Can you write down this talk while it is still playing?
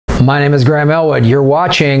My name is Graham Elwood. You're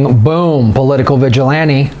watching, boom, Political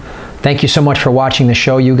Vigilante. Thank you so much for watching the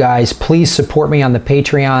show, you guys. Please support me on the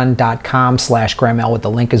patreon.com/Graham Elwood.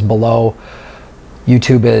 The link is below.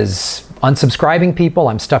 YouTube is unsubscribing people.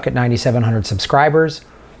 I'm stuck at 9,700 subscribers.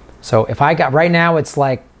 So if I got, right now it's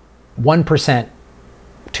like 1%,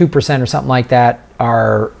 2% or something like that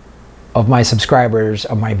are of my subscribers,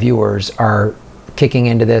 of my viewers are kicking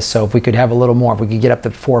into this. So if we could have a little more, if we could get up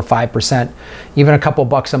to 4 or 5%, even a couple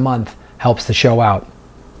bucks a month helps the show out.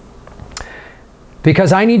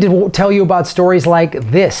 Because I need to tell you about stories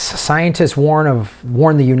like this. Scientists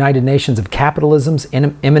warn the United Nations of capitalism's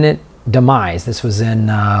imminent demise. This was in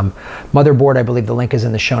Motherboard. I believe the link is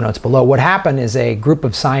in the show notes below. What happened is a group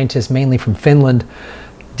of scientists, mainly from Finland,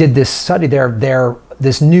 did this study. They're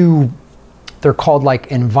called like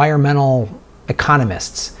environmental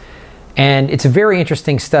economists. And it's a very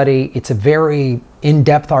interesting study. It's a very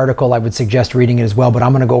in-depth article. I would suggest reading it as well, but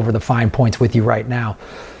I'm going to go over the fine points with you right now.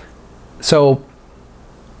 So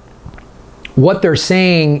what they're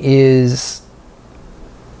saying is,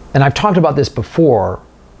 and I've talked about this before,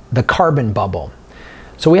 the carbon bubble.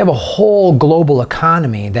 So we have a whole global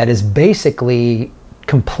economy that is basically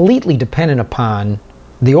completely dependent upon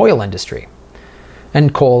the oil industry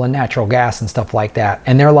and coal and natural gas and stuff like that.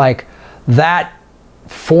 And they're like, that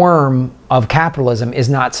form of capitalism is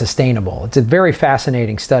not sustainable. It's a very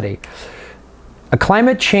fascinating study. A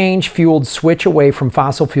climate change fueled switch away from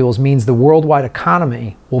fossil fuels means the worldwide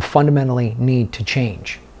economy will fundamentally need to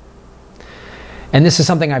change. And this is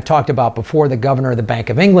something I've talked about before. The governor of the Bank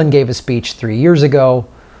of England gave a speech 3 years ago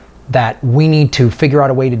that we need to figure out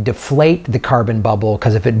a way to deflate the carbon bubble,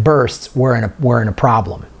 because if it bursts, we're in a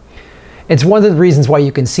problem. It's one of the reasons why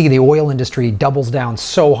you can see the oil industry doubles down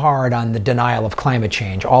so hard on the denial of climate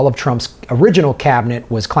change. All of Trump's original cabinet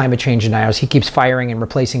was climate change deniers. He keeps firing and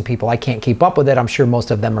replacing people. I can't keep up with it. I'm sure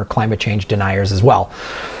most of them are climate change deniers as well.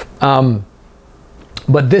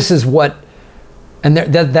 But this is what, and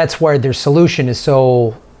that's where their solution is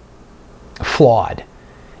so flawed.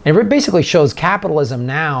 And it basically shows capitalism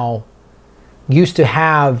now used to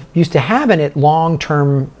have in it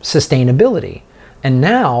long-term sustainability. And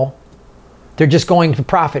now they're just going to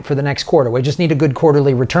profit for the next quarter. We just need a good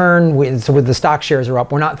quarterly return. So with the stock shares are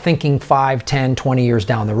up, we're not thinking 5, 10, 20 years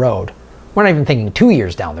down the road. We're not even thinking 2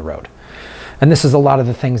 years down the road. And this is a lot of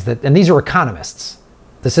the things that, and these are economists.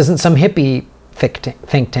 This isn't some hippie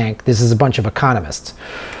think tank. This is a bunch of economists.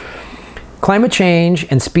 Climate change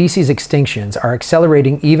and species extinctions are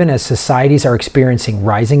accelerating even as societies are experiencing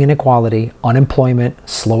rising inequality, unemployment,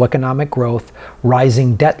 slow economic growth,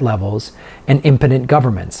 rising debt levels, and impotent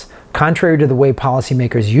governments. Contrary to the way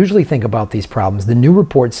policymakers usually think about these problems, the new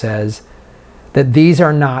report says that these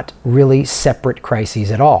are not really separate crises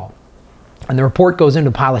at all. And the report goes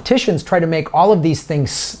into politicians try to make all of these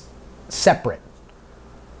things separate.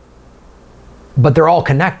 But they're all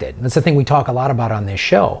connected. That's the thing we talk a lot about on this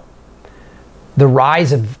show. The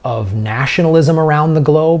rise of nationalism around the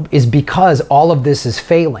globe is because all of this is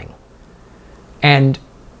failing. And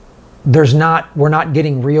we're not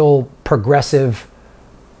getting real progressive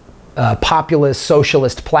populist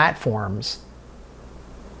socialist platforms.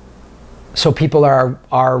 So people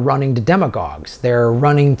are running to demagogues. They're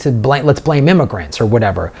running to let's blame immigrants or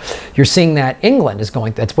whatever. You're seeing that England is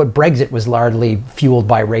going, that's what Brexit was largely fueled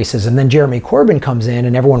by racism. Then Jeremy Corbyn comes in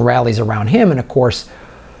and everyone rallies around him. And of course,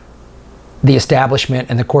 the establishment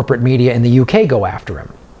and the corporate media in the UK go after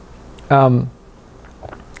him.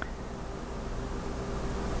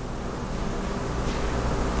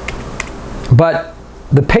 But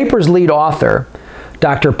the paper's lead author,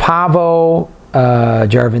 Dr. Paavo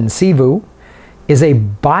Jarvensivu, is a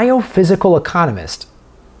biophysical economist.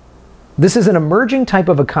 This is an emerging type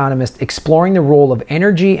of economist exploring the role of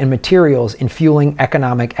energy and materials in fueling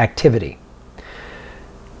economic activity.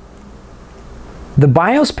 The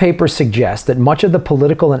BIOS paper suggests that much of the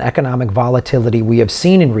political and economic volatility we have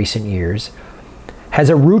seen in recent years has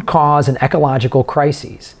a root cause in ecological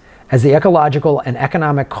crises. As the ecological and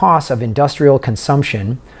economic costs of industrial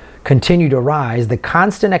consumption continue to rise, the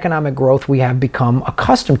constant economic growth we have become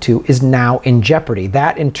accustomed to is now in jeopardy.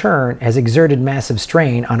 That, in turn, has exerted massive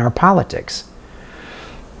strain on our politics.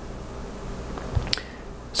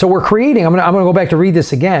 So we're creating, I'm going to go back to read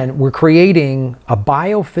this again, we're creating a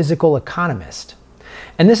biophysical economist.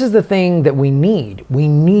 And this is the thing that we need. We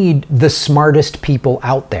need the smartest people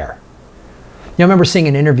out there. You know, I remember seeing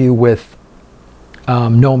an interview with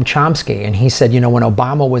Noam Chomsky, and he said, you know, when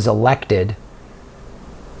Obama was elected,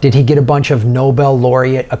 did he get a bunch of Nobel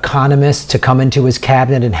laureate economists to come into his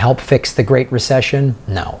cabinet and help fix the Great Recession?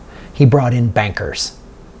 No. He brought in bankers.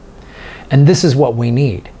 And this is what we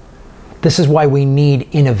need. This is why we need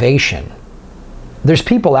innovation. There's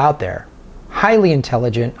people out there, highly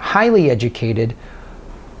intelligent, highly educated,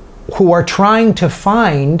 who are trying to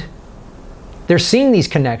find, they're seeing these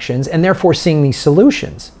connections and therefore seeing these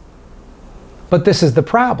solutions. But this is the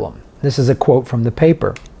problem. This is a quote from the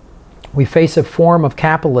paper. We face a form of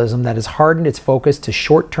capitalism that has hardened its focus to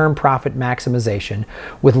short-term profit maximization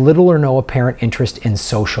with little or no apparent interest in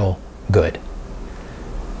social good.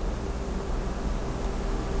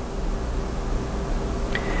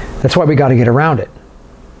 That's why we got to get around it.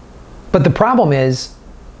 But the problem is,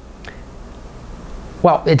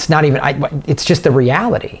 well, it's not even, it's just the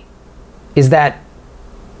reality, is that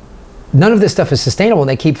none of this stuff is sustainable, and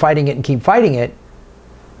they keep fighting it and keep fighting it,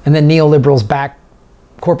 and then neoliberals back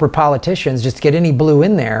corporate politicians just to get any blue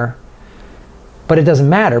in there. But it doesn't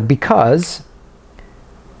matter, because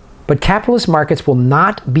capitalist markets will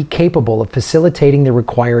not be capable of facilitating the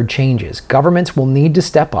required changes. Governments will need to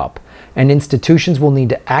step up, and institutions will need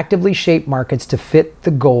to actively shape markets to fit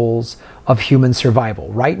the goals of human survival.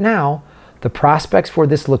 Right now, the prospects for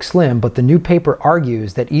this look slim, but the new paper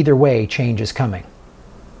argues that either way, change is coming.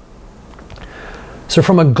 So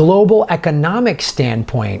from a global economic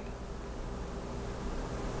standpoint,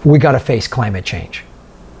 we got to face climate change.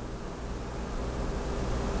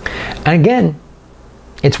 And again,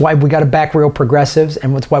 it's why we got to back real progressives,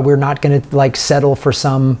 and it's why we're not going to like settle for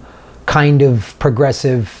some kind of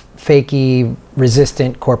progressive, fakey,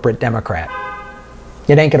 resistant corporate Democrat.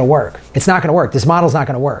 It ain't going to work. It's not going to work. This model's not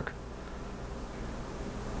going to work.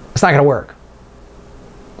 It's not going to work.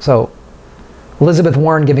 So Elizabeth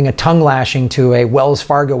Warren giving a tongue lashing to a Wells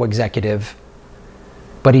Fargo executive,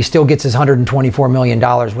 but he still gets his $124 million.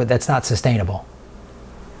 That's not sustainable.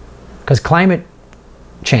 Because climate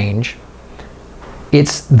change,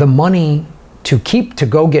 it's the money to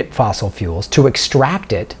go get fossil fuels, to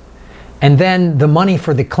extract it, and then the money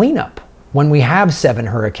for the cleanup when we have 7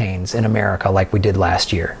 hurricanes in America like we did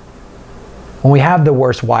last year. When we have the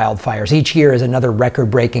worst wildfires. Each year is another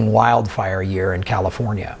record-breaking wildfire year in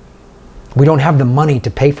California. We don't have the money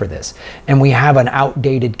to pay for this. And we have an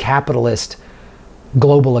outdated capitalist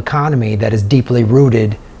global economy that is deeply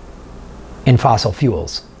rooted in fossil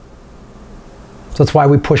fuels. So that's why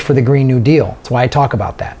we push for the Green New Deal. That's why I talk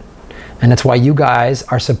about that. And it's why you guys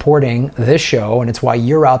are supporting this show, and it's why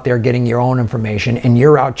you're out there getting your own information, and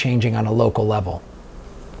you're out changing on a local level.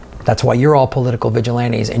 That's why you're all political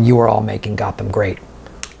vigilantes, and you are all making Gotham great.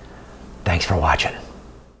 Thanks for watching.